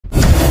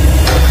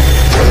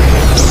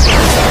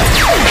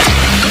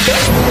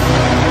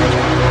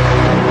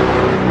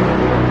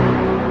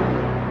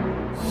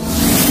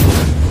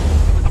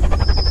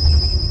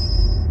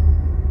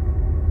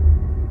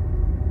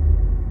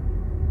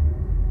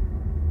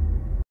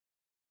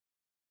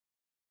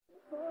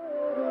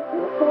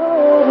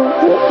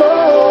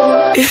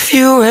If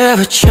you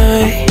ever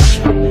change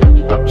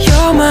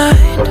your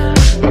mind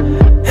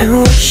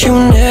and wish you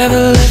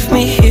never left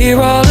me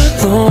here all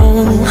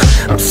alone,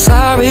 I'm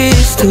sorry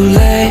it's too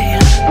late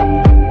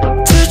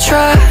to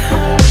try.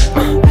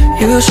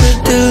 You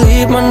should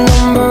delete my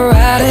number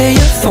out of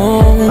your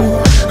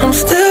phone. I'm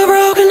still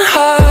broken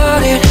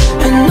hearted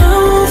and I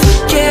won't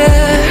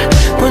forget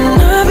when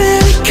I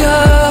barely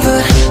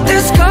covered the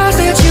scars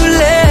that you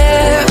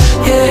left.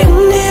 Yeah, it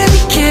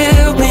nearly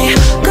killed me.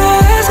 Go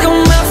ask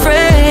all my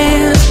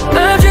friends,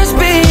 I'm just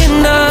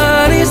being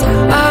honest,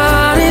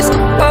 honest.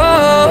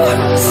 Oh,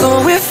 so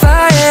if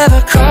I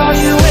ever call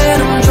you when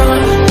I'm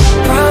drunk,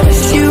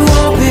 promise you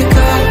won't pick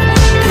up,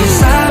 'cause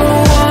I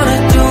don't wanna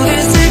do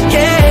this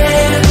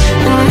again.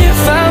 And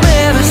if I'm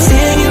ever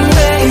singing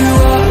where you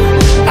are,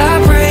 I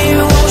pray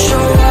you won't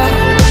show up,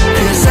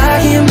 'cause I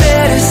can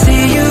better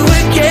see you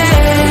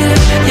again.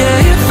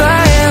 Yeah, if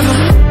I ever,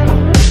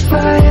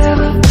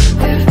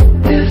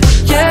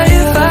 yeah,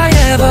 if I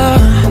ever,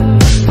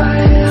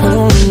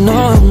 oh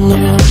no,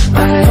 no,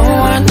 I know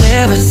I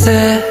never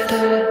said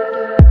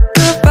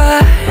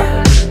goodbye,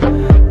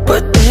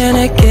 but then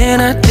again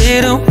I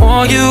didn't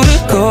want you to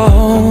go.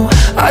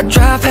 I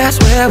drive past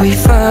where we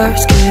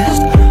first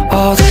kissed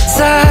all the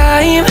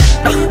time,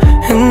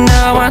 and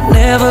now I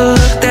never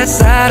look that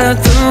side of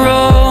the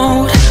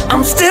road.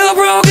 I'm still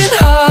broken